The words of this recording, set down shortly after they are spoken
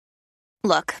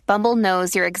Look, Bumble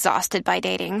knows you're exhausted by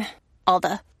dating. All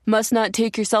the must not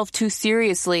take yourself too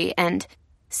seriously and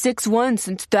 6'1"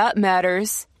 since that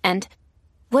matters. And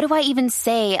what do I even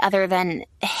say other than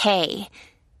hey?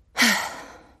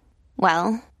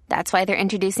 Well, that's why they're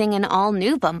introducing an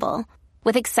all-new Bumble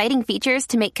with exciting features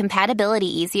to make compatibility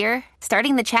easier,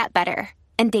 starting the chat better,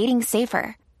 and dating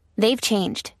safer. They've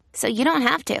changed, so you don't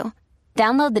have to.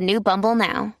 Download the new Bumble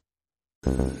now.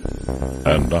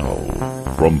 And now,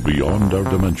 from beyond our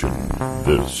dimension,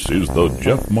 this is the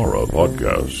Jeff Mara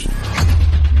Podcast.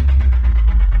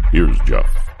 Here's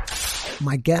Jeff.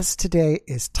 My guest today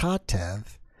is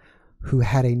Tatev, who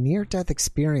had a near-death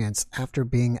experience after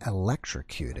being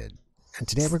electrocuted. And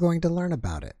today we're going to learn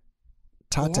about it.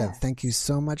 Tatev, Thank you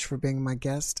so much for being my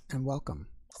guest and welcome.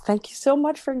 Thank you so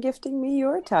much for gifting me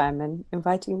your time and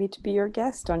inviting me to be your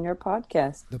guest on your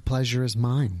podcast. The pleasure is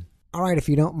mine. All right, if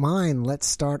you don't mind, let's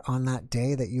start on that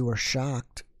day that you were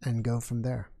shocked and go from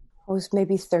there. I was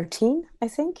maybe 13, I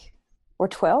think, or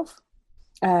 12.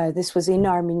 This was in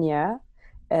Armenia,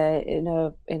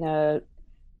 near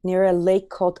a lake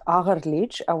called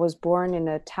Agharlich. I was born in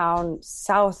a town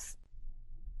south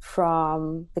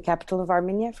from the capital of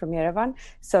Armenia, from Yerevan.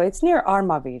 So it's near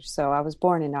Armavir. So I was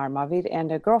born in Armavir, and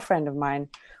a girlfriend of mine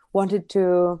wanted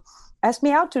to ask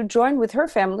me out to join with her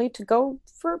family to go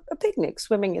for a picnic,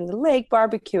 swimming in the lake,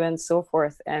 barbecue, and so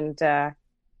forth. And I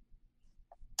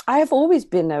have always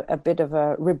been a bit of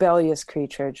a rebellious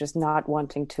creature, just not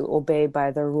wanting to obey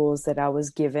by the rules that I was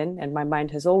given. And my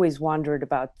mind has always wandered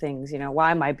about things. You know,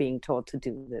 why am I being told to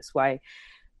do this? Why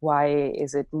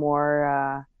is it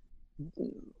more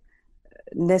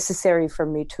necessary for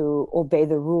me to obey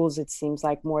the rules, it seems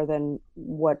like, more than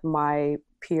what my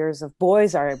peers of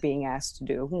boys are being asked to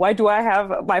do? Why do I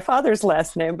have my father's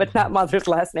last name but not mother's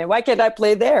last name? Why can't I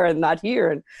play there and not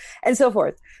here? And so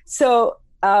forth. So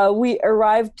we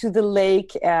arrived to the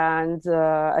lake, and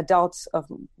adults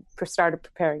started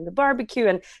preparing the barbecue.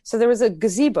 And so there was a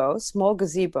gazebo, small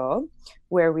gazebo,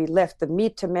 where we left the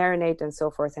meat to marinate and so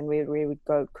forth. And we would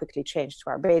go quickly change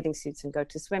to our bathing suits and go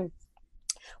to swim.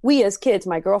 We as kids,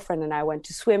 my girlfriend and I, went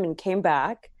to swim and came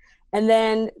back. And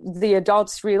then the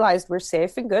adults realized we're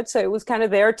safe and good. So it was kind of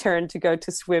their turn to go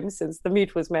to swim since the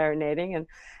meat was marinating.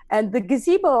 And the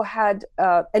gazebo had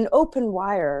an open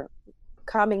wire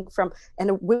coming from, and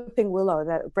a whipping willow,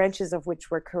 the branches of which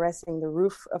were caressing the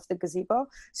roof of the gazebo.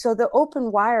 So the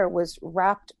open wire was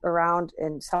wrapped around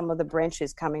in some of the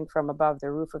branches coming from above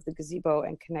the roof of the gazebo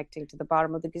and connecting to the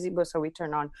bottom of the gazebo. So we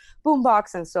turned on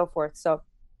boombox and so forth. So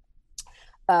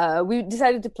we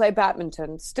decided to play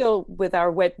badminton, still with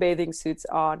our wet bathing suits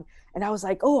on. And I was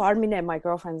like, oh, Armine, my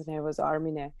girlfriend's name was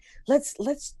Armine.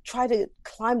 Let's try to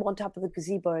climb on top of the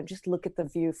gazebo and just look at the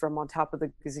view from on top of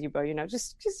the gazebo,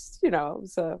 just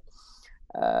so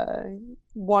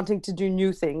wanting to do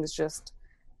new things, just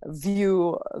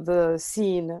view the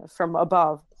scene from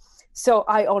above. So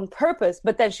I, on purpose,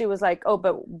 but then she was like, oh,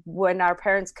 but when our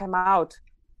parents come out,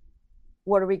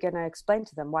 what are we going to explain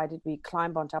to them? Why did we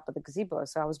climb on top of the gazebo?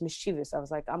 So I was mischievous. I was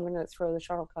like, I'm going to throw the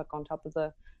shuttlecock on top of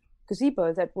the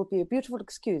gazebo. That will be a beautiful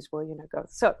excuse. Well, go.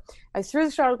 So I threw the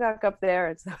shuttlecock up there.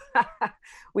 And so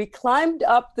we climbed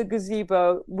up the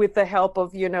gazebo with the help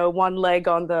of, one leg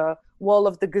on the wall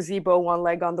of the gazebo, one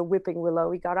leg on the whipping willow.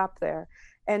 We got up there.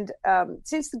 And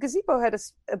since the gazebo had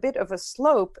a bit of a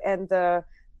slope, and the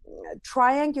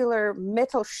triangular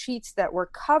metal sheets that were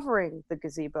covering the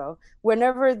gazebo,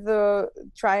 whenever the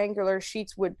triangular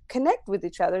sheets would connect with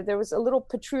each other, there was a little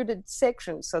protruded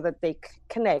section so that they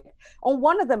connect. On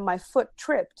one of them, my foot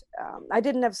tripped. I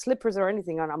didn't have slippers or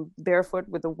anything on. I'm barefoot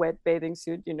with a wet bathing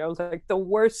suit, like the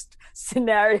worst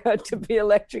scenario to be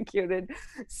electrocuted.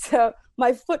 So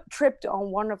my foot tripped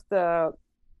on one of the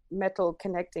metal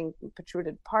connecting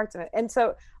protruded parts of it, and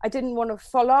so I didn't want to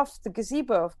fall off the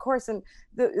gazebo, of course. And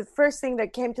the first thing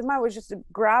that came to mind was just to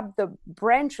grab the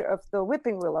branch of the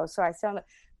whipping willow. So I found it,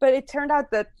 but it turned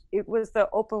out that it was the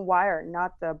open wire,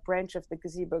 not the branch of the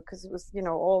gazebo, because it was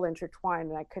all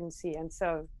intertwined and I couldn't see. And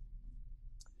so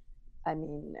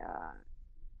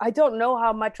I don't know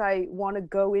how much I want to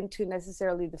go into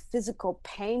necessarily the physical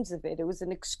pains of it. It was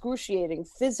an excruciating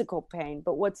physical pain,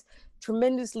 but what's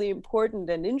tremendously important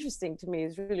and interesting to me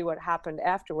is really what happened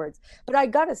afterwards. But I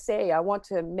gotta say, I want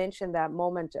to mention that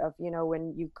moment of,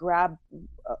 when you grab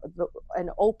an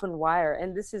open wire,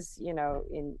 and this is,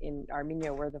 in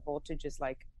Armenia, where the voltage is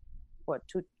like,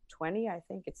 220, I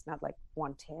think. It's not like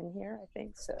 110 here, I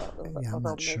think. So, yeah,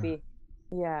 although maybe,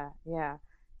 sure. Yeah.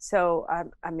 So,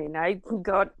 I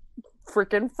got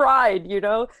freaking fried,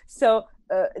 So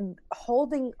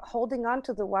holding on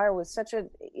to the wire was such an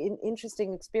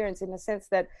interesting experience, in a sense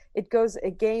that it goes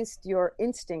against your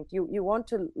instinct. You want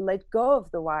to let go of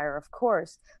the wire, of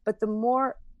course, but the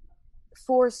more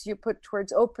force you put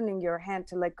towards opening your hand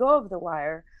to let go of the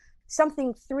wire,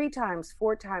 something 3 times,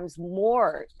 4 times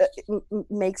more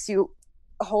makes you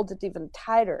hold it even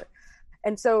tighter.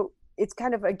 And so it's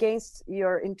kind of against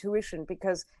your intuition,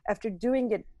 because after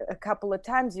doing it a couple of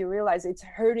times, you realize it's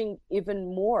hurting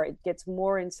even more. It gets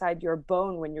more inside your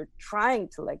bone when you're trying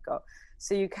to let go.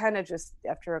 So you kind of just,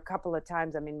 after a couple of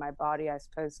times, I mean, my body, I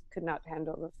suppose, could not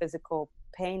handle the physical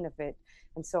pain of it.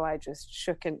 And so I just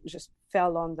shook and just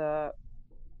fell on the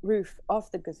roof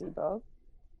of the gazebo.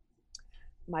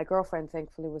 My girlfriend,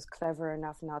 thankfully, was clever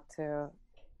enough not to,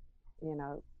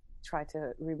 try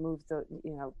to remove the,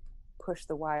 push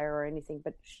the wire or anything,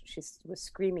 but she was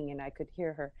screaming and I could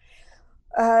hear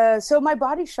her. So my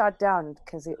body shut down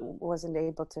because it wasn't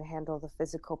able to handle the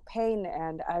physical pain.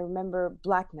 And I remember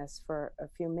blackness for a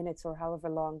few minutes, or however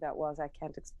long that was, I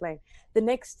can't explain. The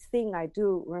next thing I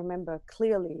do remember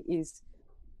clearly is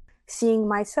seeing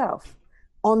myself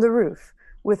on the roof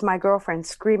with my girlfriend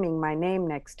screaming my name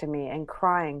next to me and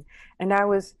crying. And I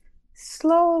was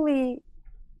slowly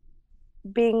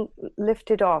being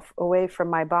lifted off away from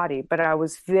my body, but I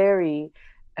was very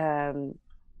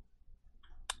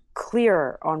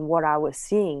clear on what I was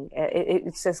seeing.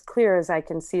 It's as clear as I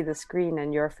can see the screen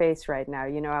and your face right now.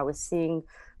 I was seeing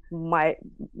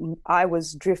I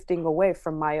was drifting away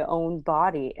from my own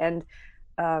body. And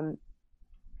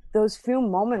those few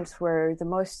moments were the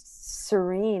most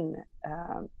serene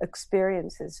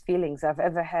experiences, feelings I've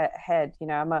ever had.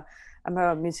 I'm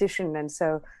a musician, and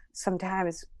so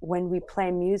sometimes when we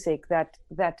play music,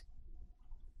 that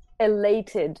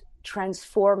elated,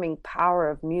 transforming power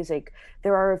of music,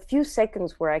 there are a few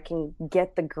seconds where I can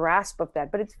get the grasp of that,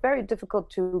 but it's very difficult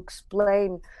to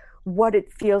explain what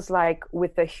it feels like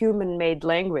with a human-made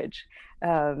language.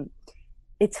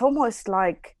 It's almost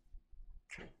like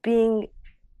being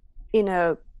in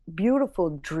a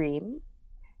beautiful dream,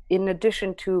 in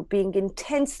addition to being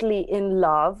intensely in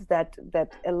love, that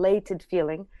elated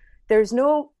feeling. There's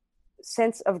no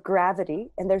sense of gravity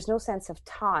and there's no sense of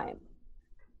time.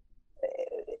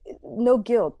 No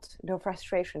guilt, no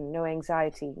frustration, no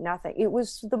anxiety, nothing. It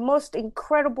was the most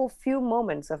incredible few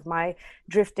moments of my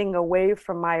drifting away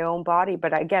from my own body.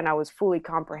 But again, I was fully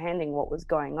comprehending what was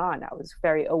going on. I was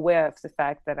very aware of the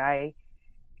fact that I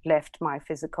left my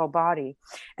physical body.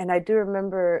 And I do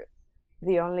remember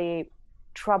the only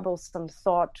troublesome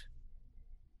thought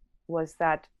was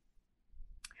that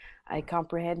I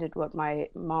comprehended what my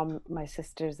mom, my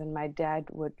sisters, and my dad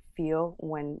would feel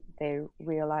when they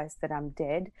realized that I'm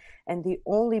dead. And the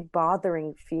only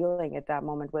bothering feeling at that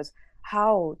moment was,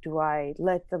 how do I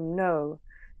let them know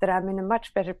that I'm in a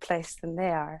much better place than they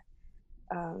are?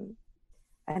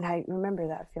 And I remember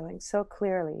that feeling so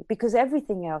clearly, because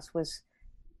everything else was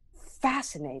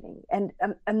fascinating and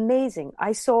amazing.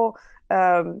 I saw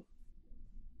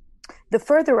the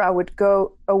further I would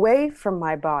go away from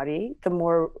my body, the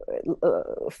more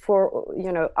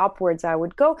upwards I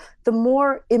would go, the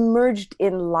more immersed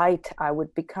in light I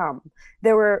would become.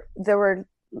 There were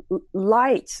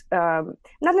lights, not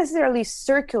necessarily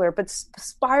circular, but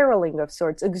spiraling of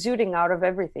sorts, exuding out of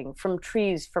everything, from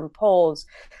trees, from poles,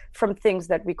 from things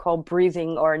that we call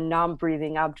breathing or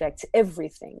non-breathing objects.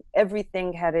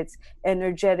 Everything had its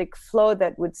energetic flow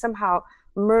that would somehow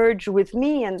merge with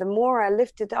me, and the more I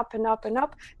lifted up and up and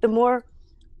up, the more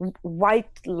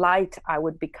white light I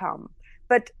would become.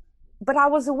 But I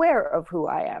was aware of who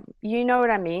I am. You know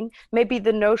what I mean? Maybe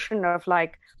the notion of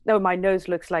like, no, my nose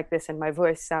looks like this and my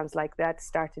voice sounds like that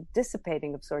started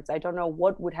dissipating of sorts. I don't know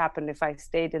what would happen if I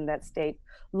stayed in that state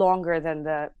longer than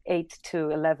the 8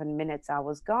 to 11 minutes I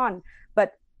was gone.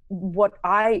 But what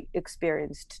I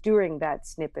experienced during that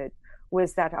snippet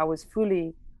was that I was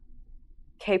fully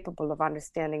capable of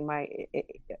understanding my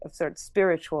sort of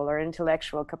spiritual or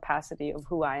intellectual capacity of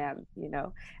who I am,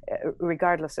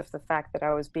 regardless of the fact that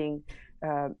I was being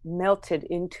melted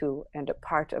into and a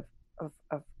part of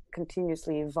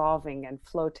continuously evolving and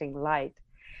floating light.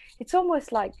 It's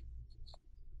almost like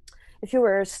if you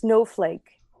were a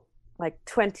snowflake, like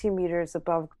 20 meters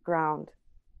above ground,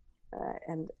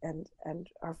 and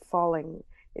are falling.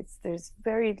 There's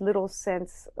very little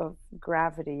sense of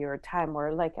gravity or time,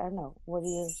 or like, I don't know,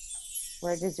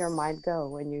 where does your mind go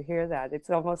when you hear that? It's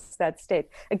almost that state.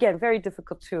 Again, very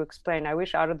difficult to explain. I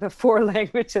wish out of the 4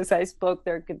 languages I spoke,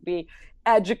 there could be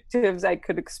adjectives I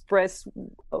could express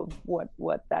of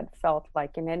what that felt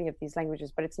like in any of these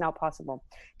languages, but it's not possible.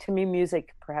 To me, music,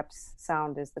 perhaps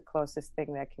sound, is the closest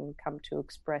thing that can come to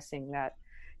expressing that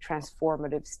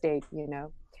transformative state,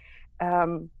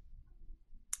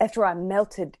 after I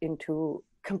melted into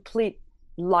complete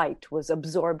light, was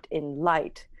absorbed in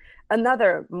light.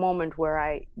 Another moment where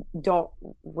I don't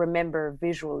remember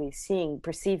visually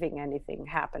perceiving anything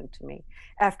happened to me.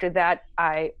 After that,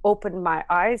 I opened my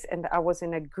eyes and I was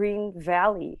in a green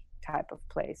valley type of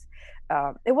place.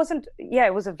 It was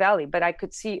a valley, but I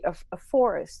could see a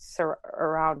forest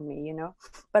around me,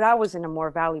 but I was in a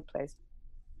more valley place.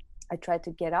 I tried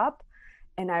to get up,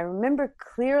 and I remember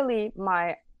clearly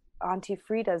my Auntie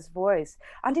Frida's voice.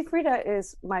 Auntie Frida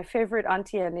is my favorite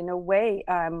auntie, and in a way,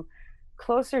 I'm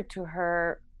closer to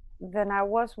her than I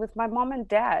was with my mom and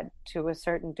dad to a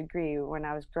certain degree when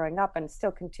I was growing up, and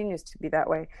still continues to be that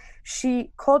way.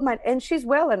 She called and she's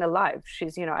well and alive.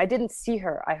 She's, I didn't see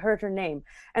her. I heard her name.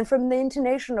 And from the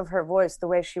intonation of her voice, the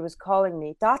way she was calling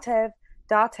me, Datev,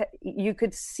 Datev, you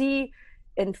could see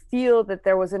and feel that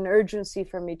there was an urgency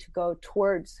for me to go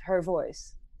towards her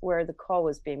voice where the call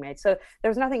was being made. So there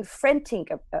was nothing frantic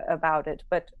about it,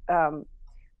 but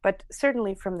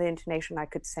certainly from the intonation, I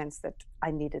could sense that I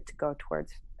needed to go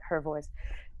towards her voice.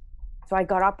 So I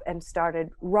got up and started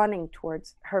running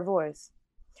towards her voice.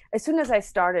 As soon as I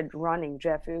started running,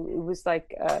 Jeff, it was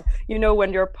like,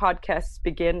 when your podcasts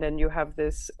begin and you have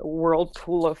this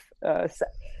whirlpool of,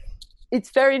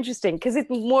 it's very interesting because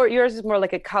yours is more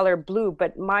like a color blue,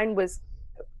 but mine was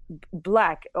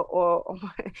black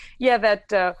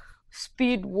that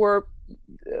speed warp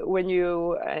when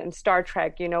you in Star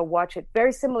Trek watch it,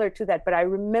 very similar to that. But I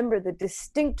remember the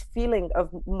distinct feeling of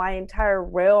my entire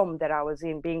realm that I was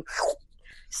in being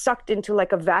sucked into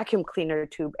like a vacuum cleaner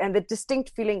tube, and the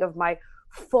distinct feeling of my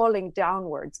falling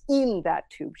downwards in that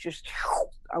tube. Just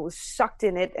I was sucked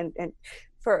in it, and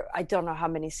for I don't know how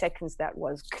many seconds that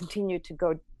was, continued to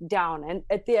go down. And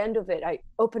at the end of it, I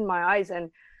opened my eyes,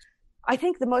 and I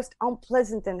think the most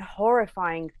unpleasant and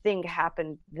horrifying thing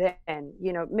happened then.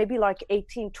 Maybe like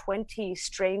 18, 20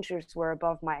 strangers were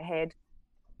above my head.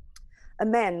 A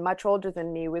man much older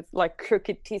than me with like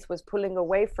crooked teeth was pulling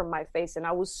away from my face, and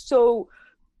I was so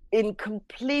in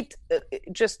complete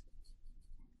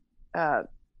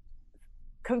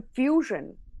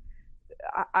confusion.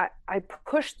 I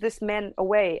pushed this man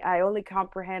away. I only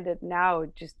comprehended now,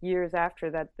 just years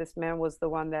after, that this man was the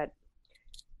one that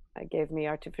gave me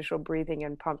artificial breathing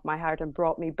and pumped my heart and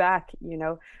brought me back,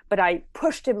 but I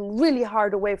pushed him really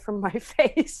hard away from my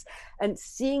face. And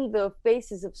seeing the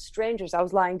faces of strangers, I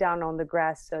was lying down on the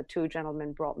grass. Two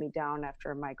gentlemen brought me down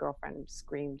after my girlfriend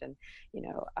screamed, and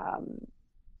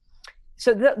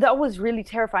so that was really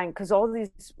terrifying, because all these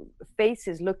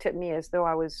faces looked at me as though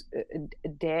I was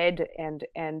dead, and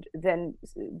then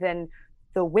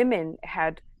the women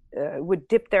would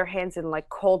dip their hands in like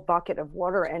cold bucket of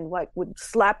water and like would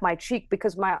slap my cheek,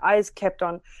 because my eyes kept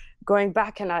on going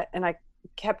back, and I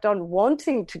kept on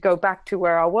wanting to go back to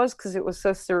where I was, because it was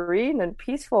so serene and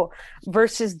peaceful,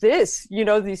 versus this,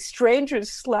 these strangers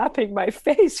slapping my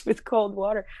face with cold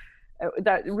water.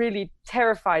 That really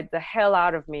terrified the hell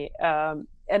out of me. And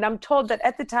I'm told that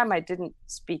at the time I didn't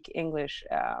speak English.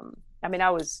 I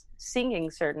was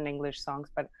singing certain English songs,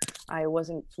 but I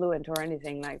wasn't fluent or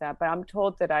anything like that. But I'm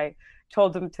told that I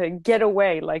told them to get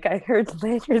away. Like, I heard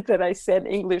later that I said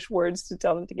English words to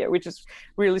tell them to get, which is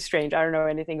really strange. I don't know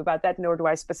anything about that, nor do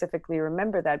I specifically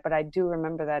remember that. But I do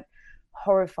remember that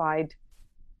horrified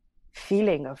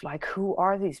feeling of like, who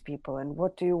are these people and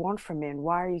what do you want from me, and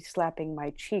why are you slapping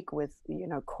my cheek with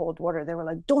cold water? They were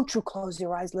like, don't you close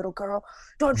your eyes, little girl,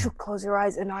 don't you close your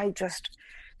eyes. And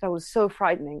that was so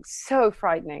frightening.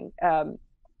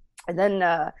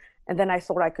 And then I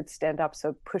thought I could stand up,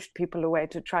 so pushed people away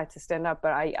to try to stand up,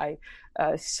 but I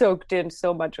soaked in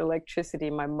so much electricity,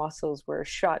 my muscles were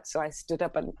shut, so I stood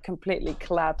up and completely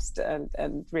collapsed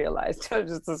and realized I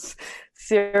was just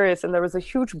serious. And there was a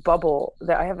huge bubble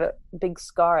that I have a big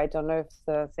scar. I don't know if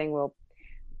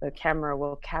the camera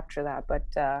will capture that, but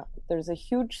there's a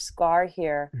huge scar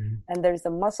here, and there's a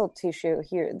muscle tissue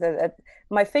here.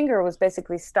 My finger was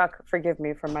basically stuck, forgive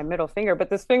me for my middle finger, but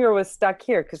this finger was stuck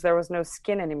here because there was no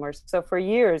skin anymore. So for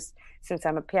years, since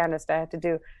I'm a pianist, I had to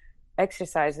do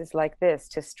exercises like this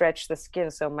to stretch the skin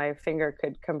so my finger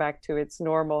could come back to its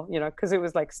normal, because it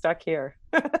was like stuck here.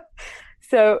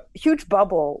 So huge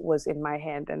bubble was in my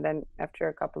hand, and then after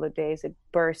a couple of days it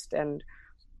burst, and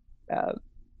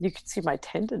you could see my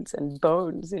tendons and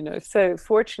bones, So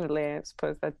fortunately, I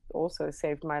suppose that also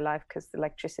saved my life, because the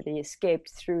electricity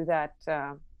escaped through that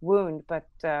wound. But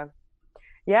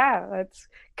that's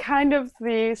kind of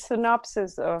the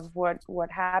synopsis of what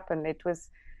happened. It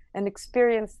was an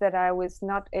experience that I was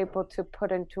not able to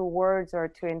put into words or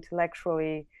to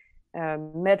intellectually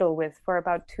meddle with for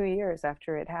about 2 years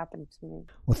after it happened to me.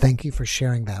 Well, thank you for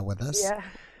sharing that with us. Yeah.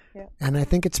 Yeah. And I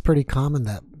think it's pretty common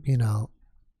that,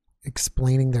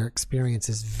 explaining their experience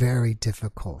is very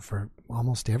difficult for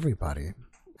almost everybody.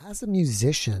 As a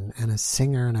musician and a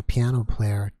singer and a piano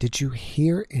player, did you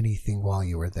hear anything while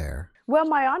you were there? Well,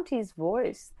 my auntie's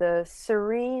voice, the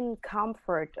serene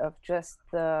comfort of just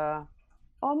the,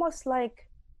 almost like,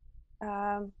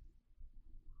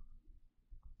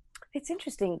 it's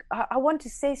interesting. I want to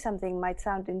say something might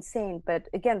sound insane, but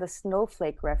again, the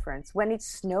snowflake reference. When it's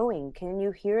snowing, can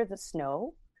you hear the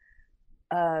snow?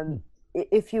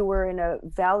 If you were in a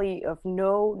valley of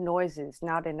no noises,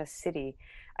 not in a city,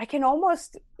 I can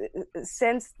almost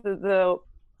sense the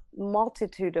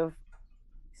multitude of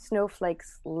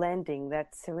snowflakes landing,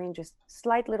 that serene, just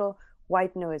slight little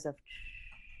white noise of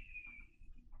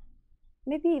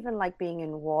maybe even like being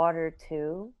in water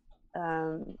too.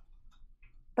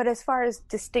 But as far as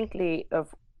distinctly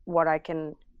of what I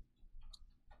can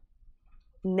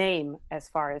name as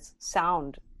far as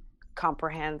sound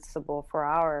comprehensible for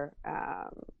our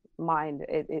mind,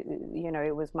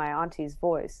 it was my auntie's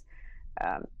voice.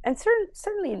 And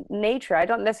certainly nature. I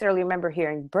don't necessarily remember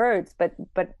hearing birds, but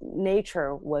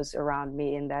nature was around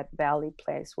me in that valley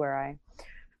place where I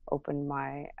opened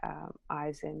my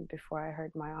eyes in before I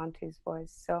heard my auntie's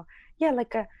voice. So yeah,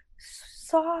 like a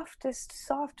softest,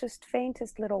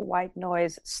 faintest little white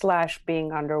noise /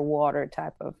 being underwater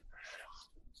type of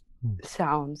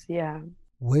sounds. Yeah.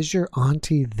 Was your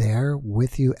auntie there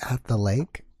with you at the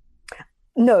lake?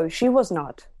 No, she was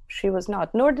not. She was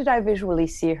not, nor did I visually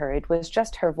see her. It was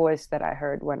just her voice that I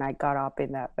heard when I got up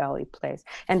in that valley place.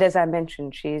 And as I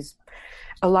mentioned, she's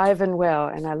alive and well,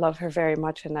 and I love her very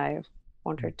much, and I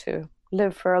want her to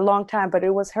live for a long time. But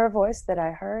it was her voice that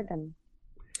I heard, and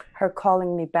her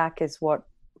calling me back is what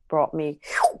brought me,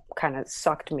 kind of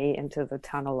sucked me into the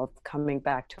tunnel of coming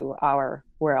back to our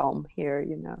realm here,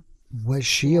 Was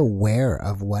she aware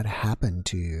of what happened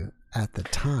to you at the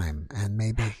time? And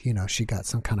maybe, she got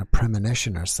some kind of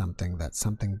premonition or something that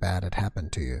something bad had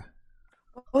happened to you?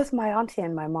 Both my auntie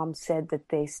and my mom said that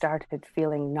they started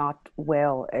feeling not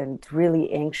well and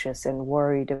really anxious and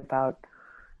worried about,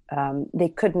 they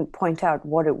couldn't point out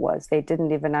what it was. They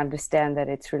didn't even understand that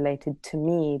it's related to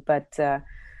me. But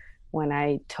when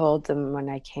I told them when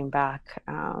I came back,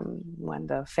 when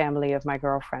the family of my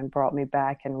girlfriend brought me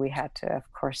back, and we had to, of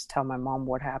course, tell my mom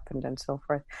what happened and so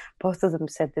forth, both of them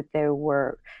said that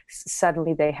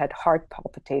suddenly they had heart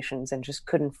palpitations and just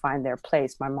couldn't find their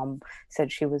place. My mom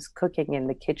said she was cooking in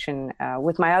the kitchen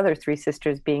with my other 3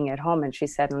 sisters being at home, and she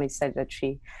suddenly said that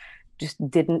she just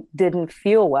didn't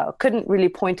feel well, couldn't really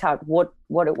point out what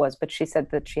it was, but she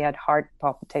said that she had heart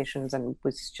palpitations and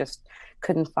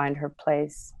couldn't find her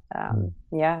place.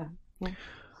 Yeah.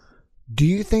 Do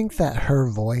you think that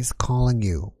her voice calling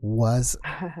you was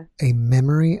a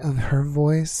memory of her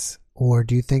voice, or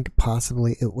do you think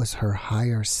possibly it was her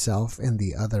higher self in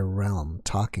the other realm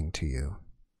talking to you?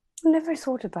 I never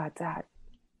thought about that,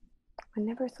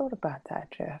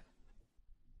 Jeff.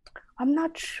 I'm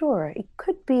not sure. It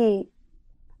could be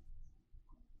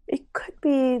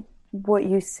what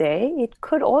you say. It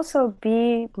could also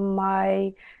be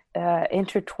my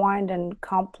intertwined and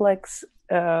complex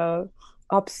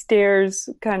upstairs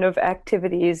kind of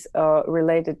activities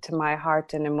related to my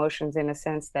heart and emotions, in a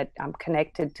sense that I'm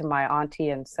connected to my auntie,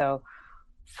 and so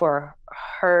for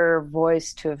her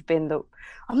voice to have been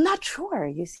I'm not sure.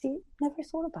 You see, never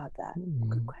thought about that.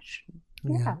 Good question.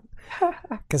 Yeah.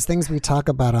 Because things we talk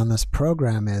about on this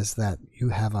program is that you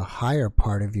have a higher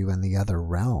part of you in the other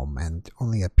realm, and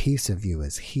only a piece of you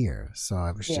is here. So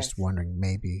I was just wondering,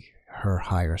 maybe her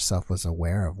higher self was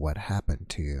aware of what happened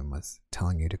to you and was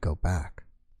telling you to go back.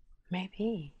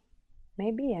 Maybe,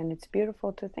 and it's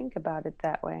beautiful to think about it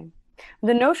that way.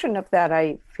 The notion of that,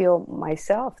 I feel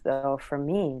myself, though, for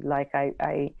me, like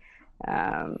I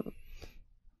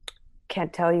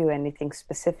can't tell you anything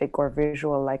specific or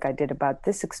visual like I did about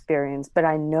this experience, but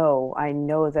I know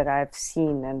that I've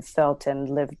seen and felt and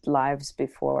lived lives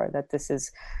before, that this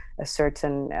is a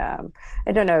certain,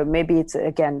 I don't know, maybe it's,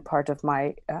 again, part of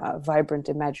my vibrant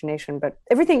imagination, but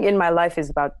everything in my life is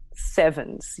about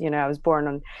sevens. I was born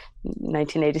on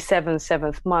 1987,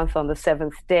 7th month, on the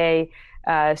 7th day.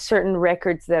 Certain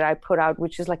records that I put out,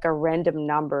 which is like a random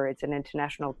number, it's an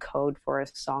international code for a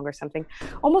song or something.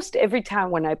 Almost every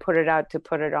time when I put it out to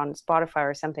put it on Spotify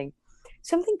or something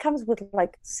comes with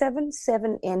like 7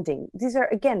 ending. These are,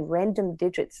 again, random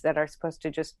digits that are supposed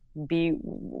to just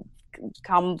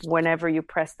come whenever you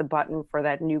press the button for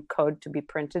that new code to be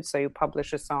printed, so you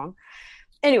publish a song.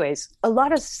 Anyways, a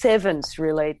lot of sevens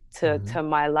relate to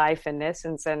my life in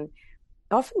essence, and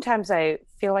oftentimes I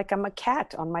feel like I'm a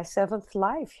cat on my seventh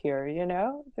life here, You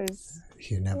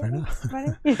never know.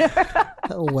 funny.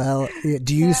 Well,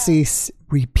 do you see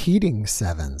repeating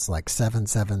sevens, like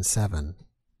 777?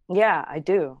 Yeah, I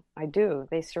do.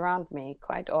 They surround me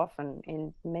quite often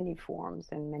in many forms,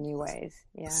 in many ways.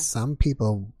 Yeah. Some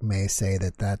people may say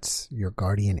that that's your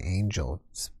guardian angel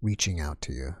reaching out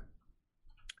to you.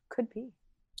 Could be.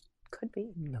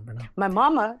 You never know. My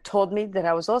mama told me that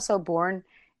I was also born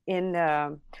in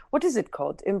what is it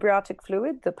called? Embryonic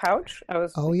fluid, the pouch.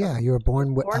 You were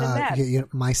born with. Born in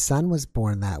that. My son was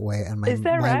born that way, and Is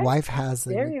that my right? wife has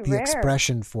the rare.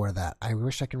 expression for that. I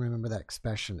wish I can remember that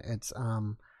expression. It's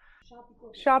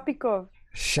Shapikov.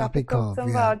 Shapikov.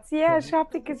 Yeah,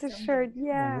 Shapik is a shirt.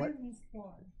 Yeah.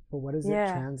 But what does it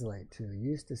translate to?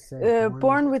 You used to say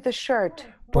born with a shirt.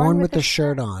 Born with a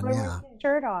shirt on, yeah.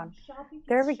 Shirt on.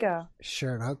 There we go.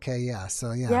 Shirt. Okay, yeah.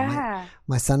 So yeah.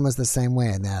 My son was the same way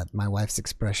in that. My wife's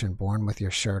expression, born with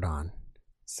your shirt on.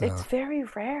 So it's very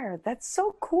rare. That's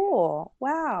so cool.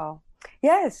 Wow.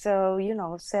 Yeah, so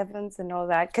sevens and all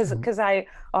that, because I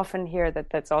often hear that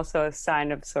that's also a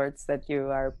sign of sorts that you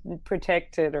are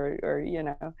protected or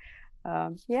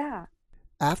yeah.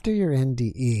 After your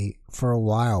NDE, for a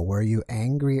while, were you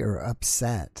angry or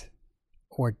upset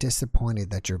or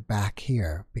disappointed that you're back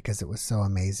here because it was so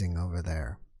amazing over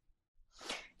there?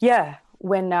 Yeah,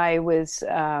 when I was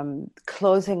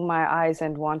closing my eyes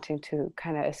and wanting to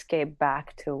kind of escape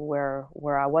back to where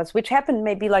I was, which happened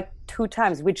maybe like 2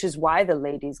 times, which is why the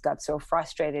ladies got so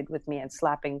frustrated with me and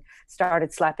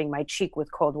started slapping my cheek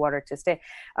with cold water to stay.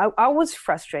 I was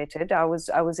frustrated. I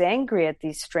was angry at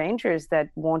these strangers that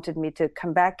wanted me to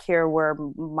come back here where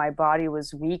my body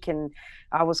was weak and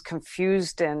I was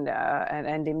confused and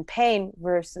in pain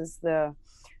versus the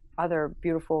other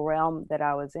beautiful realm that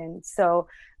I was in. So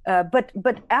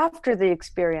but after the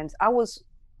experience, I was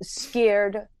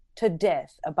scared to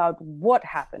death about what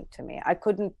happened to me. I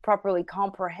couldn't properly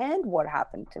comprehend what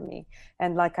happened to me.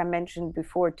 And like I mentioned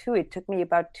before too, it took me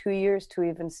about 2 years to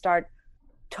even start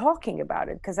talking about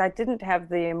it because I didn't have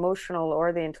the emotional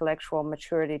or the intellectual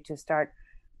maturity to start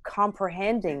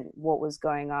comprehending what was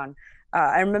going on.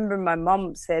 I remember my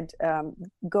mom said,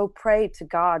 go pray to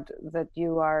God that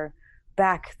you are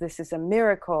back. This is a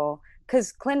miracle.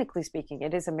 Because clinically speaking,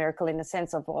 it is a miracle in the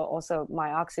sense of also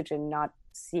my oxygen not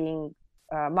seeing,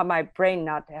 my brain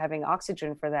not having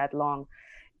oxygen for that long.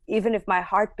 Even if my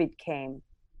heartbeat came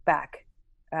back,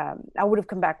 I would have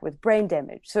come back with brain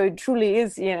damage. So it truly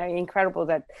is, incredible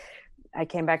that I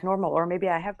came back normal, or maybe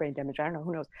I have brain damage. I don't know,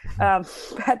 who knows?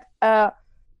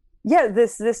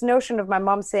 This notion of my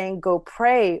mom saying, go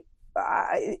pray,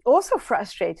 also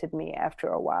frustrated me after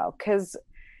a while because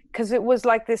it was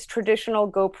like this traditional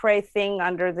go pray thing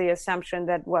under the assumption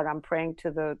that I'm praying to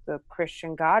the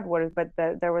Christian God.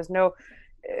 There was no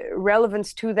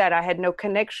relevance to that. I had no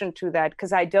connection to that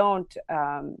because I don't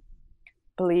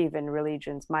believe in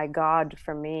religions. My God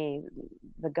for me,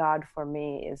 the God for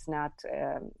me is not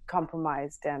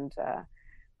compromised and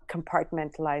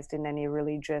compartmentalized in any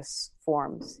religious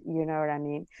forms. You know what I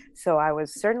mean? So I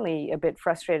was certainly a bit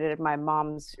frustrated at my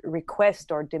mom's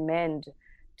request or demand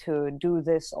to do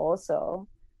this also,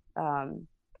 and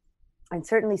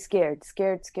certainly scared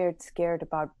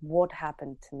about what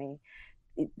happened to me.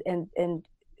 And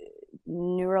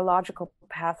neurological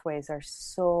pathways are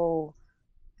so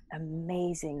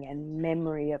amazing, and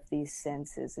memory of these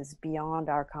senses is beyond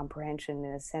our comprehension,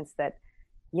 in a sense that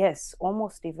yes,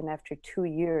 almost even after 2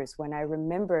 years, when I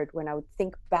would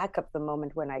think back of the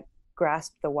moment when I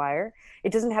grasped the wire,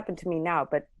 it doesn't happen to me now,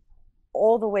 but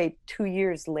all the way 2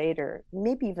 years later,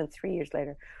 maybe even 3 years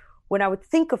later, when I would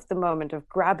think of the moment of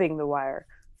grabbing the wire,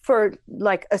 for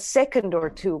like a second or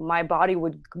two, my body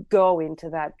would go into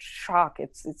that shock.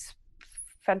 It's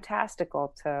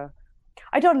fantastical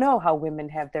I don't know how women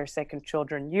have their second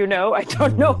children, I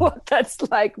don't know what that's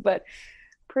like, but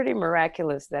pretty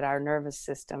miraculous that our nervous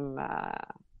system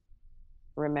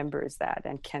remembers that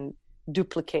and can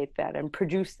duplicate that and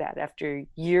produce that after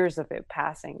years of it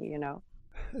passing,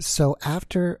 So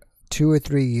after 2 or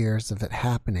 3 years of it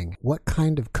happening, what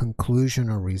kind of conclusion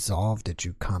or resolve did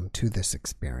you come to this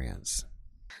experience?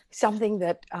 Something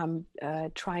that I'm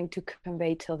trying to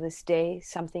convey till this day,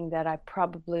 something that I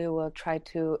probably will try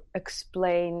to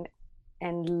explain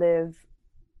and live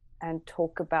and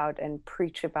talk about and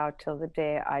preach about till the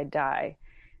day I die,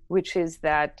 which is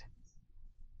that,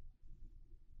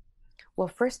 well,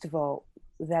 first of all,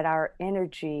 that our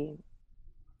energy,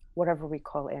 whatever we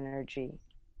call energy,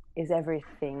 is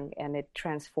everything and it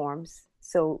transforms.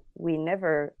 So we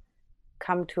never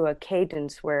come to a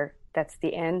cadence where that's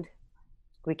the end.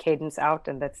 We cadence out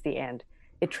and that's the end.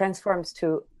 it transforms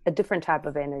to a different type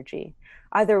of energy.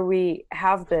 Either we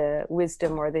have the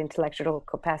wisdom or the intellectual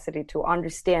capacity to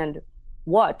understand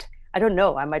what, I don't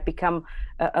know, I might become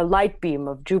a light beam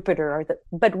of Jupiter,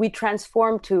 but we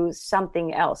transform to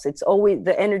something else. It's always,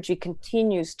 the energy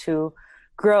continues to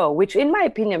grow, which in my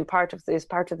opinion, is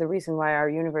part of the reason why our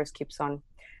universe keeps on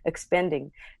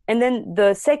expanding. And then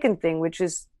the second thing, which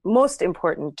is most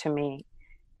important to me,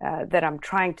 that I'm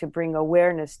trying to bring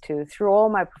awareness to through all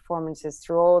my performances,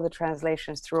 through all the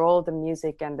translations, through all the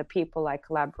music and the people I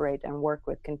collaborate and work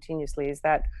with continuously, is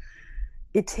that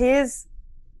it is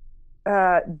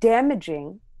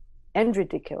damaging and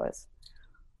ridiculous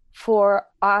for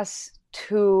us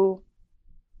to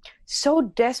so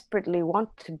desperately want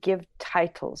to give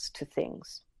titles to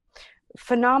things.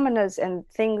 Phenomena and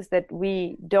things that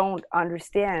we don't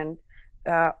understand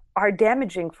are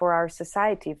damaging for our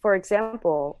society. For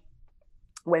example,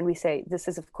 when we say, this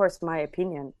is of course my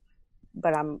opinion,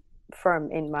 but I'm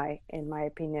firm in my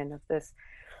opinion of this,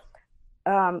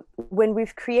 when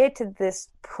we've created this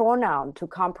pronoun to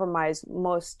compromise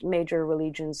most major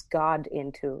religions God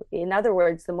into, in other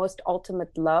words, the most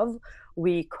ultimate love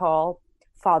we call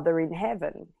Father in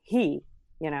heaven, he,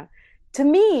 to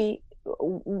me,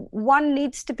 one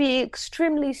needs to be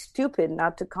extremely stupid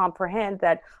not to comprehend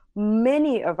that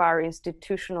many of our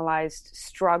institutionalized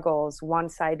struggles,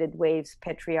 one-sided waves,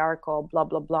 patriarchal, blah,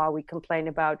 blah, blah, we complain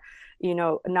about,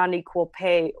 non-equal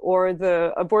pay or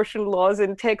the abortion laws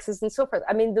in Texas and so forth.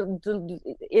 I mean, the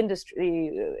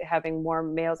industry having more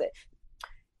males.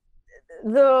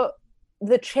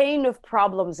 The chain of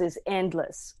problems is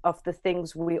endless of the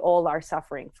things we all are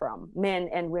suffering from, men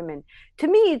and women. To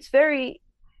me, it's very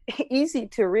easy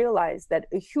to realize that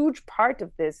a huge part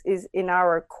of this is in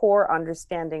our core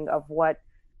understanding of what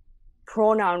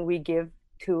pronoun we give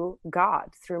to God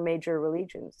through major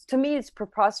religions. To me, it's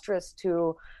preposterous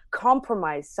to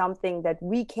compromise something that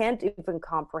we can't even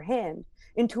comprehend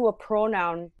into a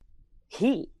pronoun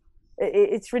he.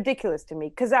 It's ridiculous to me,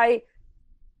 because I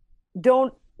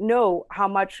don't know how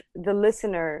much the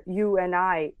listener, you and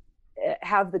I,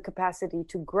 have the capacity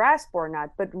to grasp or not,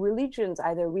 but religions,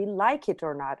 either we like it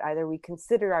or not, either we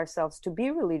consider ourselves to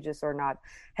be religious or not,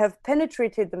 have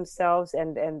penetrated themselves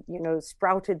and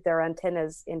sprouted their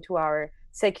antennas into our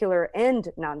secular and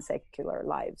non-secular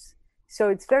lives. So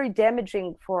it's very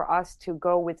damaging for us to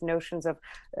go with notions of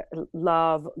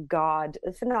love, God,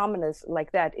 phenomena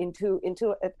like that into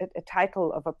a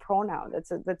title of a pronoun.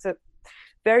 That's a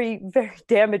very, very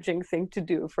damaging thing to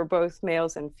do for both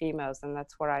males and females. And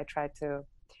that's what I try to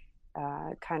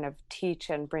kind of teach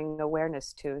and bring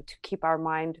awareness to keep our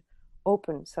mind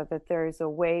open, so that there is a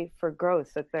way for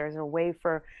growth, that there's a way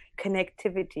for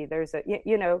connectivity. There's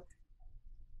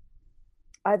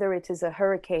either it is a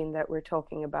hurricane that we're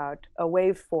talking about, a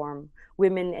waveform,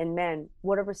 women and men,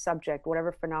 whatever subject,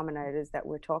 whatever phenomena it is that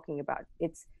we're talking about.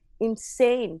 It's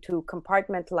insane to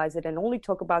compartmentalize it and only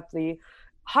talk about the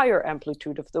higher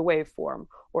amplitude of the waveform,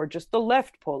 or just the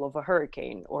left pole of a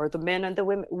hurricane, or the men and the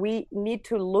women. We need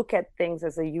to look at things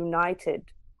as a united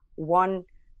one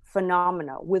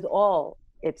phenomena with all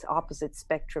its opposite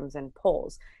spectrums and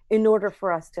poles in order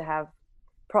for us to have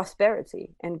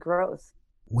prosperity and growth.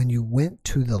 When you went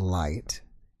to the light,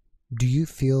 do you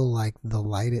feel like the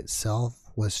light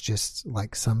itself was just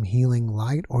like some healing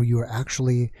light, or you were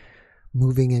actually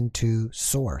moving into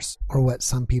source, or what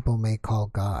some people may call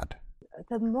God?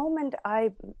 The moment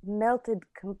I melted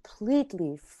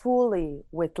completely, fully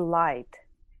with light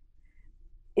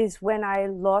is when I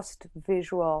lost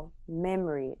visual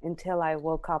memory until I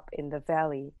woke up in the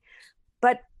valley.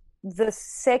 But the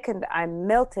second I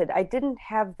melted, I didn't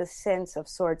have the sense of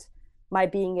sorts, my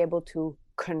being able to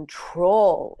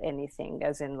control anything,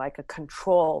 as in like a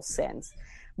control sense.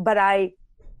 But I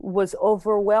was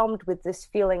overwhelmed with this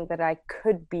feeling that I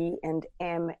could be and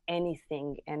am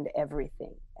anything and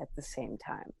everything at the same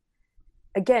time.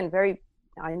 Again, very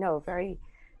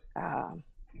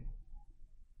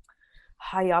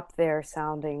high up there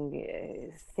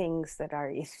sounding things that are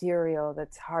ethereal,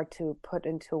 that's hard to put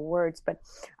into words, but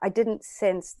I didn't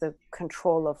sense the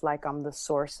control of like I'm the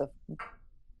source of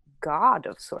God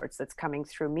of sorts that's coming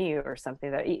through me or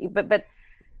something.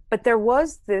 But there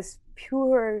was this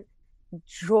pure,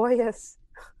 joyous,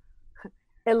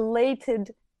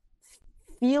 elated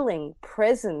feeling,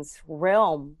 presence,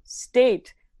 realm,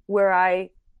 state, where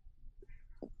I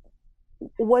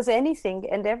was anything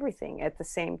and everything at the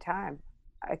same time.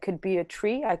 I could be a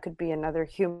tree, I could be another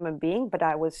human being, but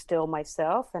I was still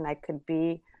myself, and I could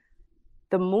be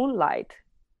the moonlight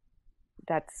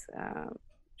that's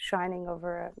shining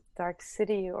over a dark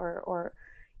city, or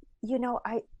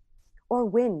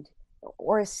wind,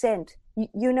 or a scent,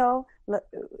 you know,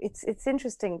 it's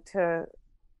interesting to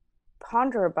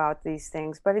ponder about these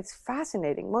things, but it's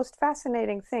fascinating, most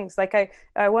fascinating things. Like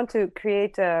I want to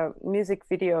create a music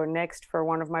video next for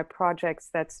one of my projects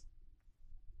that's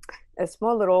a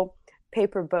small little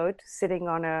paper boat sitting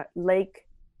on a lake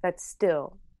that's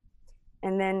still.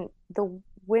 And then the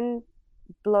wind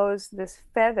blows this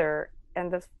feather,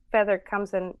 and the feather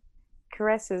comes and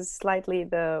caresses slightly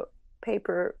the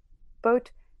paper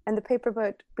boat, and the paper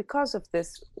boat, because of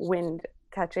this wind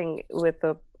touching with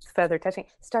the feather touching,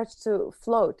 starts to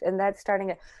float, and that's starting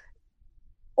to,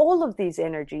 all of these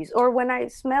energies. Or when I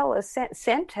smell a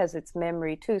scent has its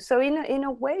memory too. So in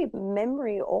a way,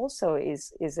 memory also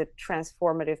is a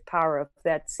transformative power of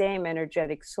that same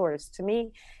energetic source. To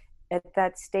me, at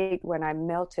that state when I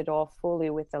melted all fully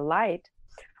with the light,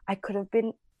 I could have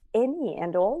been any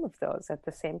and all of those at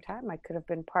the same time. I could have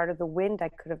been part of the wind. I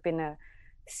could have been a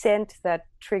scent that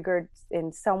triggered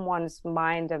in someone's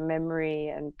mind a memory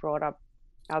and brought up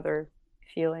other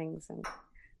feelings. And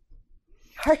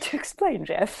hard to explain,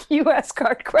 Jeff. You ask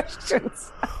hard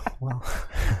questions. Well,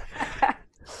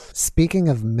 speaking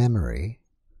of memory,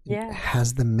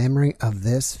 has the memory of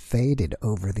this faded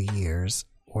over the years,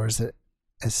 or is it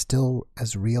still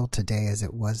as real today as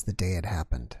it was the day it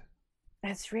happened?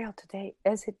 As real today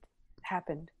as it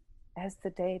happened, as the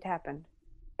day it happened,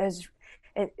 as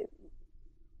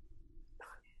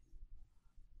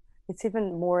it's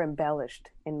even more embellished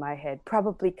in my head,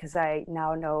 probably because I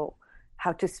now know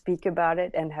how to speak about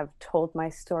it and have told my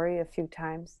story a few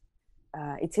times.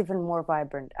 It's even more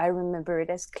vibrant. I remember it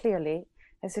as clearly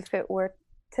as if it were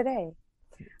today.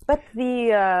 But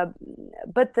the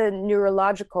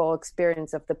neurological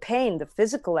experience of the pain, the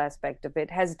physical aspect of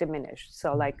it, has diminished.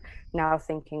 So like now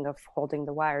thinking of holding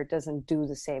the wire doesn't do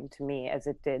the same to me as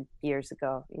it did years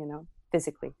ago, you know,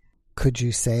 physically. Could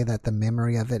you say that the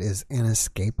memory of it is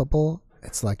inescapable?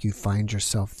 It's like you find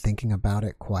yourself thinking about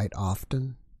it quite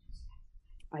often?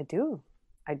 I do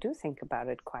think about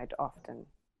it quite often.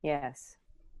 Yes,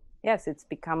 it's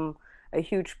become a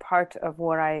huge part of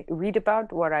what I read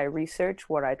about, what I research,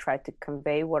 what I try to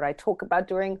convey, what I talk about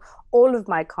during all of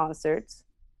my concerts.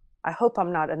 I hope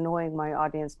I'm not annoying my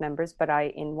audience members, but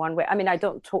in one way, I mean, I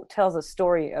don't tell the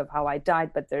story of how I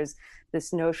died, but there's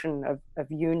this notion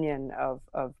of union,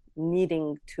 of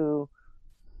needing to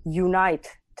unite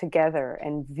together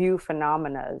and view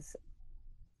phenomena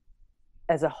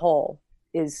as a whole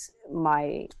is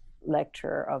my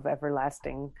lecture of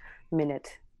everlasting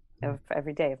minute of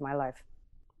every day of my life.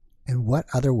 In what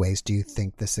other ways do you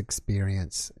think this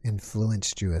experience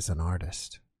influenced you as an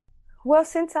artist? Well,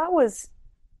 since I was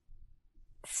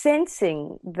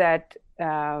sensing that,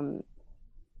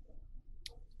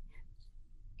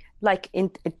 like in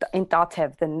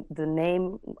Datev, the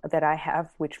name that I have,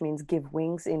 which means give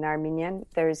wings in Armenian,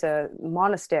 there's a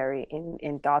monastery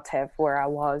in Datev where I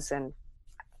was and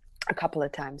a couple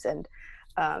of times. And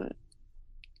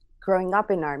growing up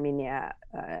in Armenia,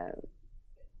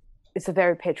 it's a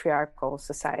very patriarchal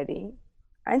society.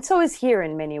 And so is here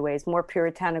in many ways, more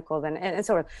puritanical than, and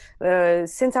so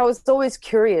since I was always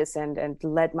curious and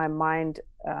let my mind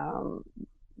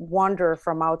wander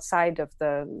from outside of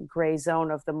the gray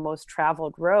zone of the most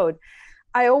traveled road,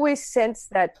 I always sensed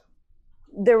that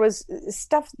there was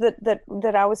stuff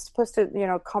that I was supposed to, you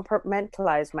know,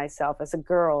 compartmentalize myself as a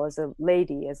girl, as a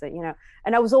lady, as a, you know,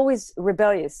 and I was always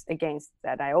rebellious against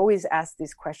that. I always asked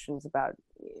these questions about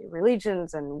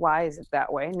religions and why is it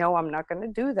that way? No, I'm not going to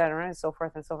do that, and so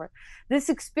forth and so forth. This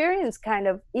experience kind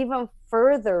of even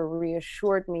further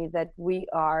reassured me that we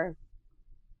are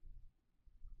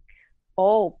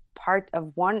all part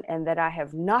of one, and that I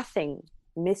have nothing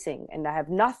missing, and I have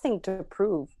nothing to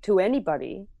prove to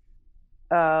anybody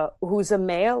who's a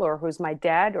male or who's my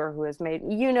dad or who has made,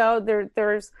 you know,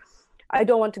 there's, I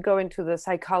don't want to go into the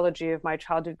psychology of my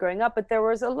childhood growing up, but there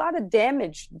was a lot of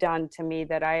damage done to me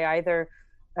that I either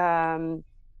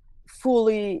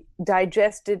fully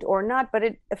digested or not, but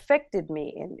it affected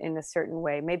me in a certain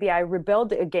way. Maybe I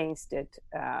rebelled against it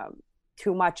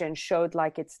too much and showed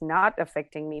like it's not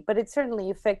affecting me, but it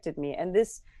certainly affected me. And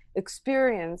this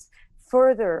experience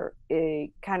further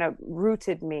kind of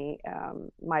rooted me,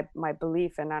 my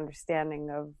belief and understanding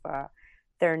of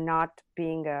there not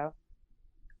being a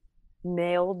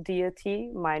male deity,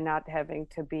 my not having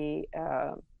to be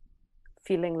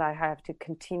feeling like I have to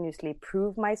continuously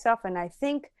prove myself. And I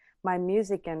think my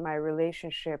music and my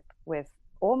relationship with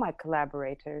all my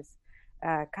collaborators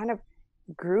kind of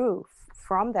grew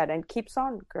from that and keeps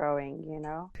on growing, you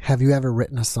know. Have you ever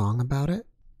written a song about it?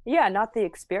 Yeah, not the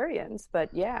experience, but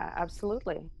yeah,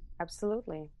 absolutely.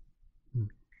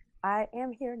 I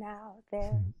am here now,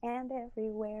 there, and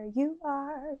everywhere you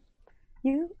are.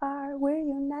 We're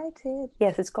united.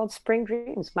 Yes, it's called Spring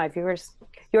Dreams.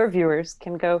 Your viewers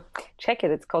can go check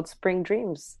it. It's called Spring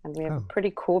Dreams. And we have a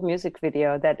pretty cool music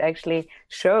video that actually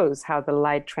shows how the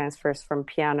light transfers from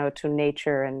piano to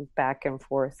nature and back and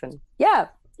forth. And yeah,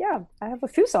 I have a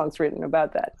few songs written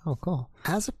about that. Oh, cool.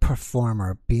 As a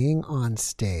performer, being on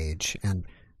stage, and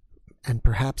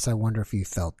perhaps I wonder if you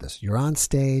felt this. You're on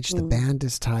stage, the band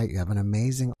is tight, you have an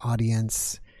amazing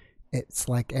audience. It's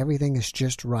like everything is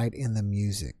just right in the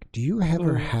music. Do you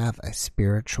ever have a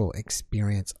spiritual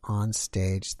experience on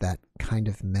stage that kind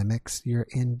of mimics your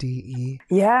NDE?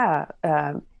 Yeah.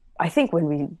 I think when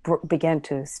we began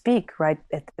to speak right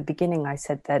at the beginning, I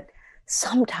said that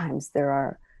sometimes there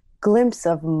are glimpses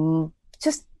of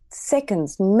just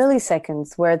seconds,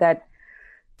 milliseconds, where that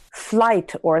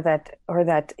flight or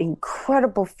that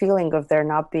incredible feeling of there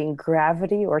not being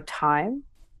gravity or time,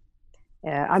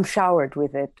 I'm showered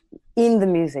with it in the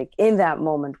music in that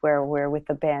moment where we're with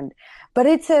the band. But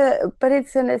it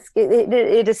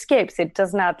escapes. It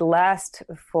does not last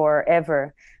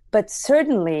forever. But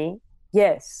certainly,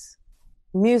 yes,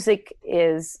 music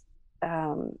is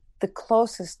the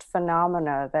closest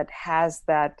phenomena that has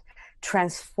that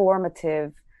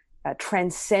transformative,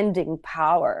 transcending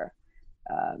power,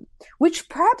 which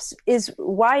perhaps is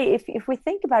why, if we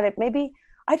think about it, maybe,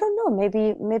 I don't know,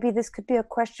 maybe this could be a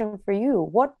question for you.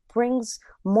 What brings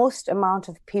most amount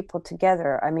of people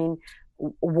together? I mean,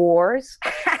 wars,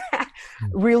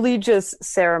 religious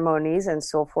ceremonies and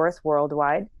so forth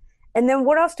worldwide. And then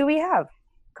what else do we have?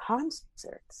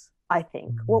 Concerts, I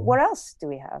think. What else do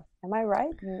we have? Am I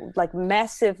right? Like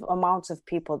massive amounts of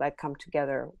people that come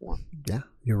together. Yeah,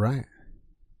 you're right.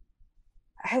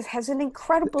 Has an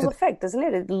incredible effect, doesn't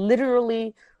it? It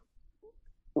literally,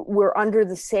 we're under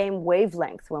the same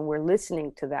wavelength when we're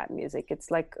listening to that music.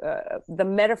 It's like the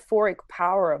metaphoric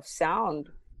power of sound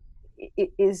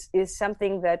is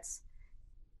something that's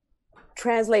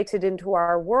translated into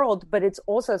our world, but it's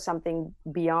also something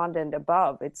beyond and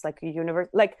above. It's like a universe,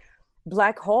 like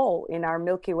black hole in our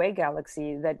Milky Way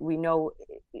galaxy that we know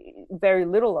very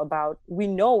little about. We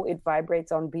know it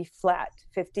vibrates on B flat,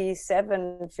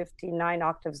 57, 59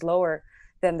 octaves lower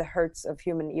than the hertz of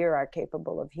human ear are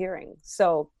capable of hearing.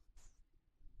 So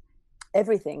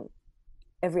everything,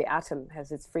 every atom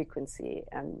has its frequency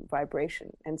and vibration.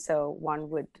 And so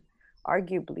one would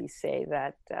arguably say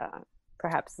that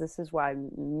perhaps this is why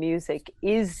music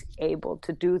is able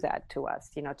to do that to us,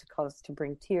 to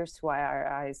bring tears to our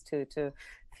eyes, to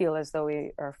feel as though we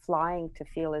are flying, to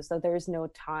feel as though there is no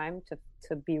time,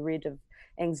 to be rid of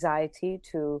anxiety,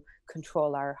 to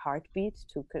control our heartbeat,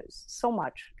 so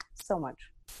much.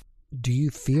 Do you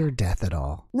fear death at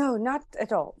all? No, not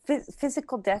at all.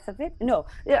 Physical death of it? No,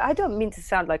 I don't mean to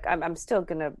sound like I'm still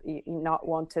going to not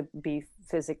want to be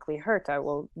physically hurt. I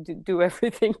will do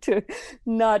everything to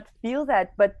not feel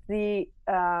that. But the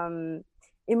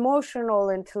emotional,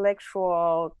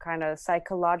 intellectual, kind of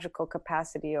psychological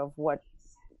capacity of what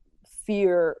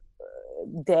fear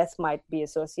death might be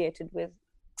associated with,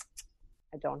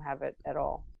 I don't have it at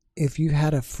all. If you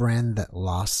had a friend that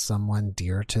lost someone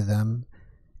dear to them,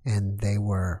 and they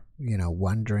were,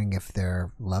 wondering if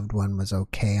their loved one was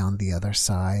okay on the other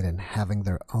side and having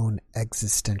their own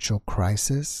existential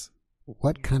crisis,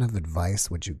 what kind of advice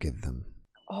would you give them?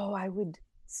 Oh, I would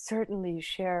certainly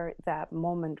share that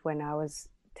moment when I was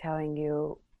telling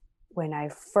you when I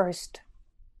first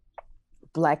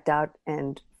blacked out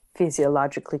and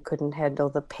physiologically couldn't handle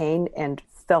the pain and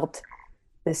felt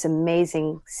this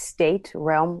amazing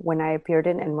realm when I appeared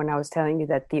in, and when I was telling you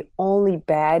that the only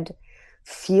bad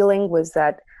feeling was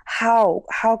that how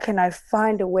can I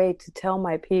find a way to tell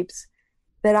my peeps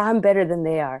that I'm better than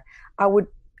they are. I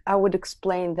would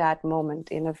explain that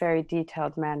moment in a very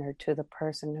detailed manner to the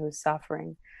person who's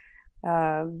suffering,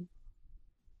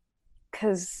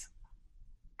 because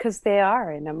they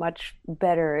are in a much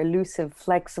better, elusive,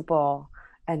 flexible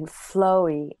and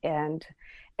flowy and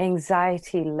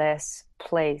anxiety-less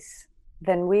place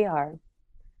than we are.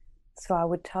 So I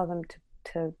would tell them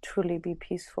to truly be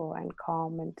peaceful and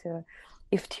calm, and to,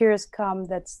 if tears come,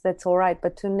 that's all right,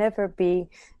 but to never be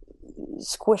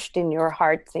squished in your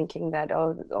heart thinking that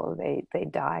they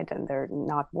died and they're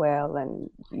not well and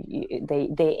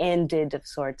they ended of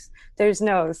sorts. There's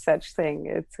no such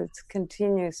thing. It's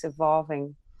continuous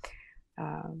evolving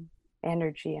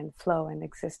energy and flow and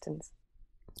existence.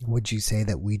 Would you say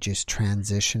that we just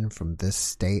transition from this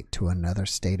state to another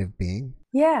state of being?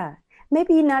 Yeah.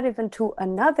 Maybe not even to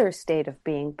another state of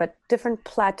being, but different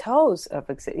plateaus of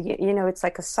existence. It's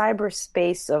like a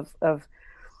cyberspace of.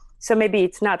 So maybe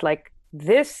it's not like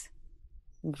this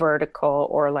vertical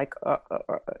or like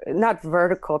not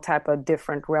vertical type of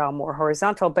different realm or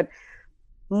horizontal, but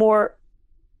more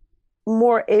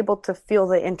able to feel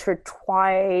the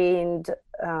intertwined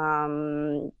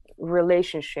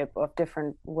relationship of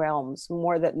different realms,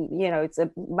 more than,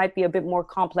 might be a bit more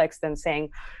complex than saying,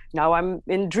 now I'm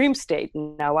in dream state,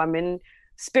 now I'm in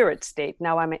spirit state,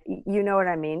 now you know what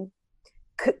I mean?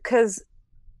 Because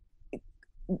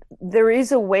there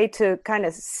is a way to kind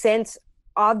of sense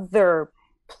other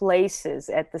places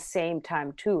at the same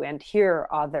time too, and hear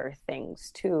other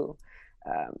things too.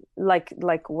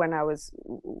 Like when I was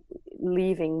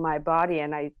leaving my body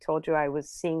and I told you I was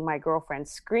seeing my girlfriend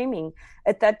screaming,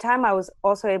 at that time I was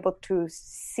also able to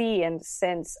see and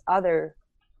sense other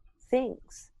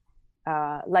things.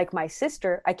 Like my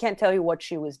sister, I can't tell you what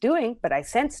she was doing, but I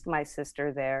sensed my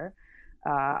sister there.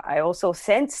 I also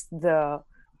sensed the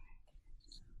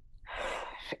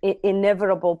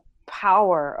inevitable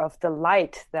power of the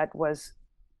light that was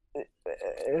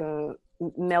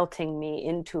melting me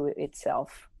into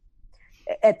itself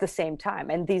at the same time.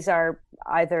 And these are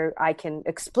either I can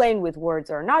explain with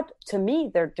words or not. To me,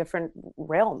 they're different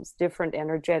realms, different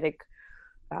energetic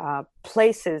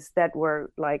places that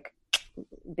were like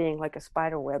being like a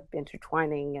spider web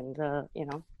intertwining, and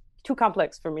too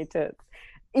complex for me to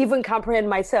even comprehend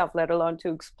myself, let alone to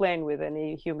explain with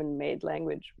any human-made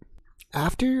language.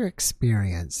 After your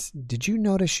experience, did you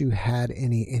notice you had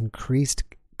any increased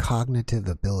cognitive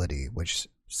ability, which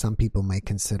some people may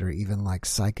consider even like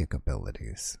psychic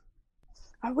abilities?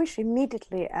 I wish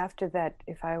immediately after that,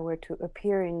 if I were to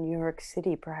appear in New York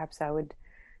City, perhaps I would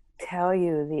tell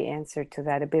you the answer to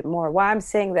that a bit more. Why I'm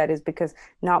saying that is because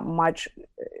not much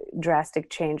drastic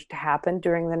change happened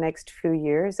during the next few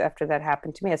years after that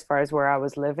happened to me, as far as where I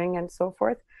was living and so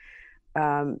forth.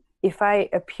 If I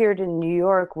appeared in New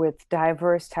York with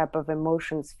diverse type of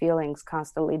emotions, feelings,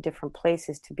 constantly different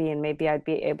places to be in, maybe I'd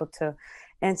be able to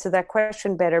answer that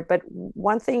question better. But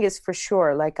one thing is for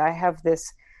sure, like I have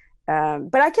this,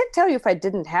 but I can't tell you if I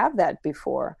didn't have that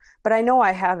before, but I know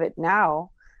I have it now.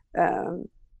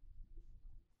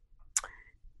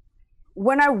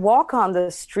 When I walk on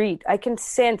the street, I can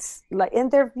sense like,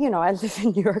 and there, I live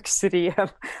in New York City.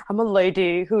 I'm a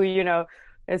lady who,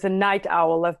 as a night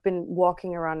owl, I've been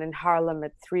walking around in Harlem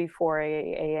at 3-4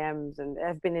 a.m. and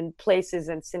I've been in places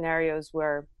and scenarios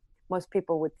where most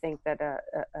people would think that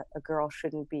a girl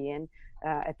shouldn't be in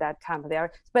at that time of the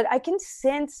hour. But I can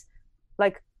sense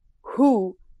like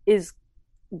who is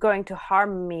going to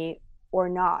harm me or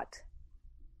not.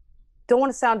 Don't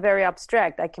want to sound very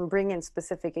abstract. I can bring in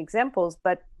specific examples,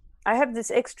 but I have this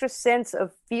extra sense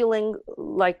of feeling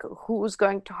like who's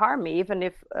going to harm me, even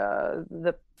if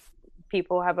the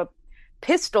people have a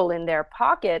pistol in their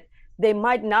pocket, they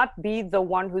might not be the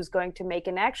one who's going to make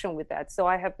an action with that. So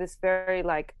I have this very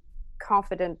like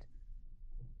confident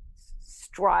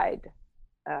stride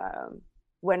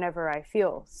whenever I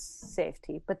feel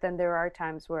safety. But then there are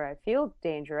times where I feel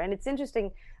danger. And it's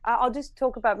interesting. I'll just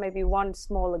talk about maybe one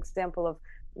small example of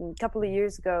a couple of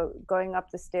years ago, going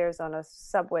up the stairs on a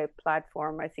subway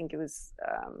platform. I think it was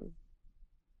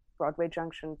Broadway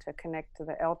Junction to connect to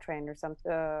the L train or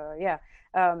something.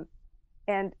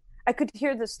 And I could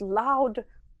hear this loud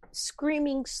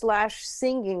screaming /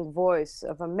 singing voice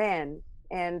of a man.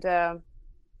 And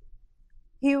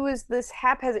he was this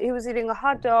haphazard, he was eating a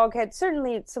hot dog, had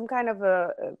certainly some kind of a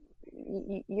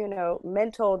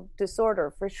mental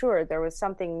disorder for sure. There was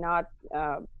something not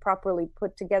properly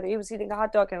put together. He was eating a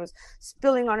hot dog and was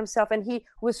spilling on himself, and he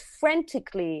was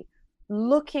frantically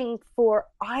looking for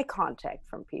eye contact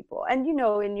from people. And in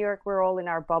New York, we're all in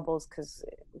our bubbles because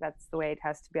that's the way it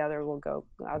has to be.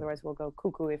 Otherwise we'll go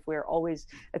cuckoo if we're always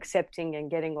accepting and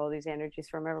getting all these energies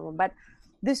from everyone. But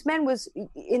this man was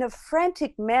in a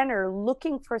frantic manner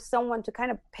looking for someone to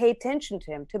kind of pay attention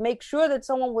to him, to make sure that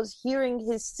someone was hearing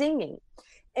his singing.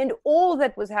 And all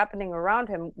that was happening around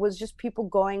him was just people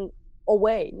going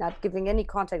away, not giving any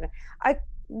contact. I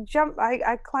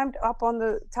climbed up on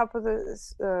the top of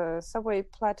the subway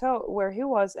plateau where he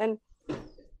was, and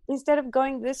instead of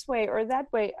going this way or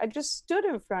that way, I just stood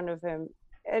in front of him,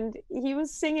 and he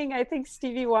was singing, I think,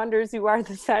 Stevie Wonder's "You Are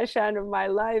the Sunshine of My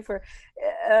Life,"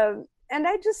 and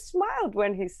I just smiled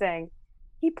when he sang.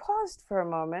 He paused for a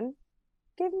moment,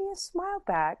 gave me a smile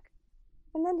back,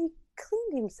 and then he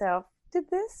cleaned himself, did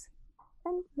this,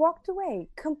 and walked away.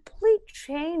 Complete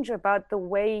change about the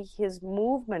way his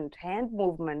hand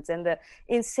movements, and the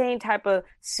insane type of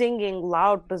singing,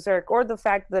 loud berserk, or the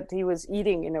fact that he was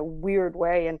eating in a weird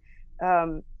way. And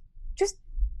just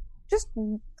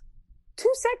 2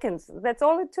 seconds, that's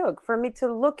all it took for me to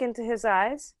look into his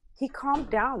eyes. He calmed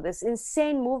down. This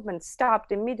insane movement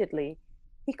stopped immediately.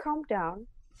 He calmed down,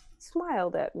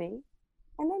 smiled at me,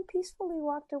 and then peacefully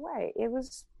walked away. It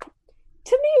was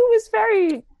to me, it was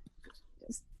very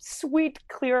sweet,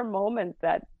 clear moment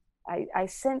that I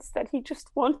sensed that he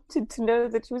just wanted to know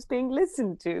that he was being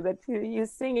listened to, that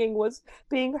his singing was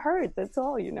being heard. That's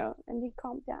all, and he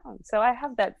calmed down. So I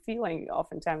have that feeling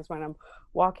oftentimes when I'm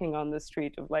walking on the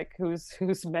street of like who's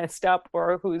messed up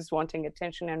or who's wanting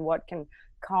attention and what can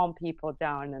calm people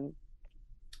down. And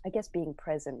I guess being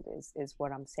present is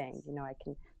what I'm saying. I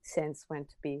can sense when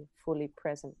to be fully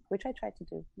present, which I try to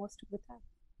do most of the time.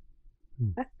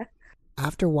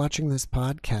 After watching this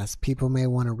podcast, people may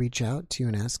want to reach out to you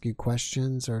and ask you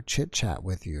questions or chit chat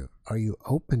with you. Are you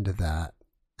open to that?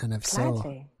 And if Gladly.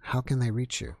 So, how can they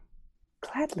reach you?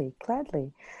 Gladly.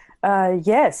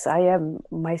 Yes, I am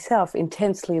myself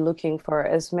intensely looking for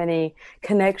as many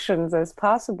connections as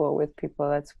possible with people.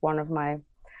 That's one of my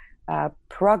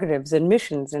prerogatives and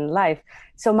missions in life.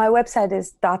 So my website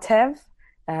is Tatev,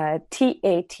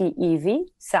 TATEV,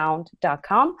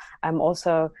 sound.com. I'm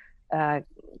also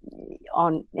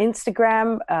on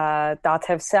Instagram,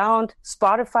 Tatev Sound,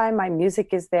 Spotify, my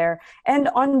music is there, and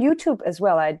on YouTube as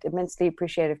well. I'd immensely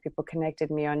appreciate if people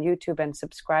connected me on YouTube and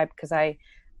subscribe, because I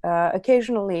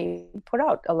occasionally put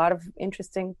out a lot of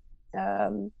interesting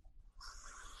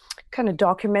kind of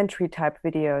documentary type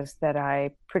videos that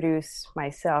I produce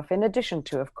myself, in addition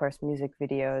to, of course, music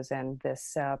videos and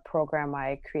this program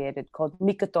I created called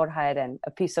Mikatorhaeren,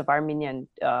 a piece of Armenian,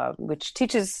 which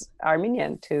teaches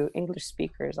Armenian to English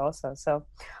speakers also. So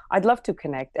I'd love to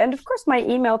connect. And of course, my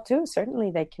email too, certainly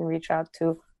they can reach out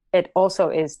to. It also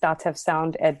is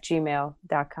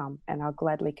tatevsound@gmail.com, and I'll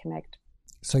gladly connect.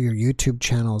 So your YouTube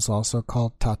channel is also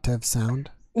called Tatev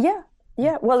Sound?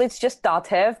 Yeah, well, it's just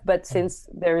Tatev, but since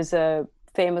there's a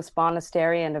famous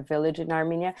monastery and a village in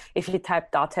Armenia, if you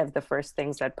type Tatev, the first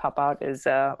things that pop out is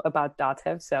about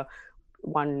Tatev. So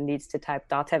one needs to type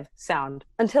Tatev Sound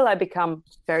until I become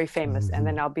very famous, and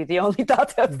then I'll be the only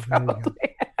Tatev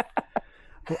probably.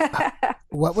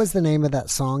 What was the name of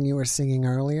that song you were singing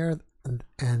earlier?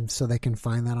 And so they can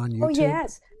find that on YouTube? Oh,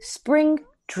 yes. Spring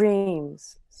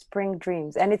Dreams.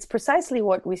 And it's precisely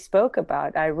what we spoke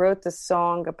about. I wrote the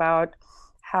song about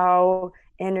how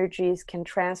energies can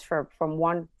transfer from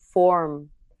one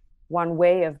form, one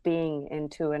way of being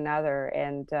into another,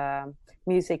 and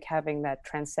music having that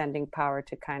transcending power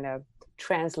to kind of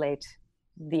translate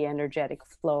the energetic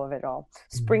flow of it all.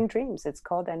 Spring Dreams, it's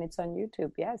called, and it's on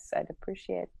YouTube. Yes, I'd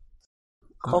appreciate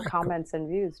all comments and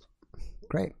views.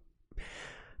 Great.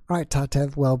 All right,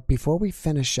 Tatev, well, before we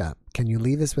finish up, can you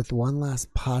leave us with one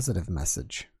last positive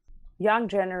message? Young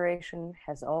generation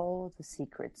has all the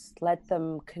secrets. Let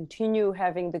them continue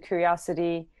having the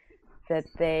curiosity that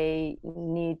they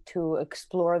need to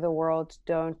explore the world.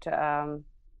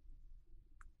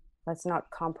 Let's not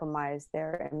compromise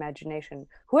their imagination.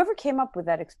 Whoever came up with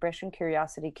that expression,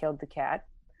 curiosity killed the cat,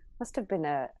 must have been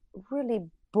a really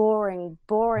boring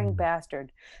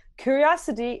bastard.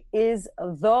 Curiosity is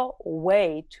the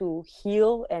way to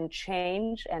heal and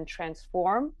change and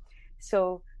transform.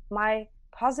 So my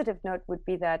positive note would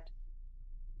be that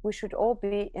we should all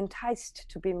be enticed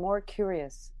to be more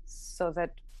curious, so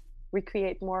that we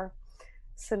create more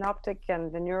synaptic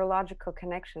and the neurological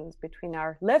connections between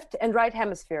our left and right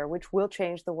hemisphere, which will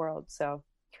change the world. So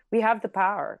we have the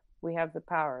power.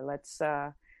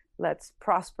 Let's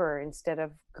prosper instead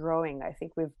of growing. I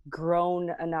think we've grown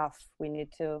enough. We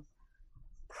need to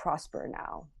prosper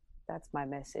now. That's my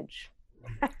message.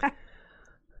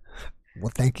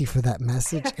 Well, thank you for that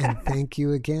message, and thank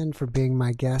you again for being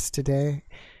my guest today.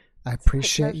 I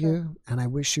appreciate you, and I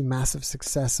wish you massive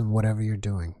success in whatever you're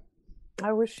doing.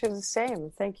 I wish you the same.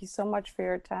 Thank you so much for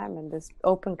your time and this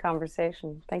open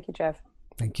conversation. Thank you, Jeff.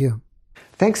 Thank you.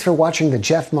 Thanks for watching the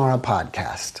Jeff Mara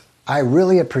podcast. I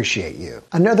really appreciate you.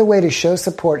 Another way to show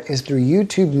support is through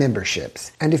YouTube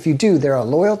memberships. And if you do, there are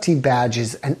loyalty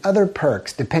badges and other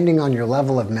perks depending on your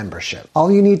level of membership.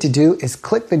 All you need to do is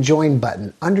click the join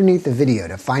button underneath the video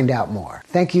to find out more.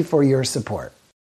 Thank you for your support.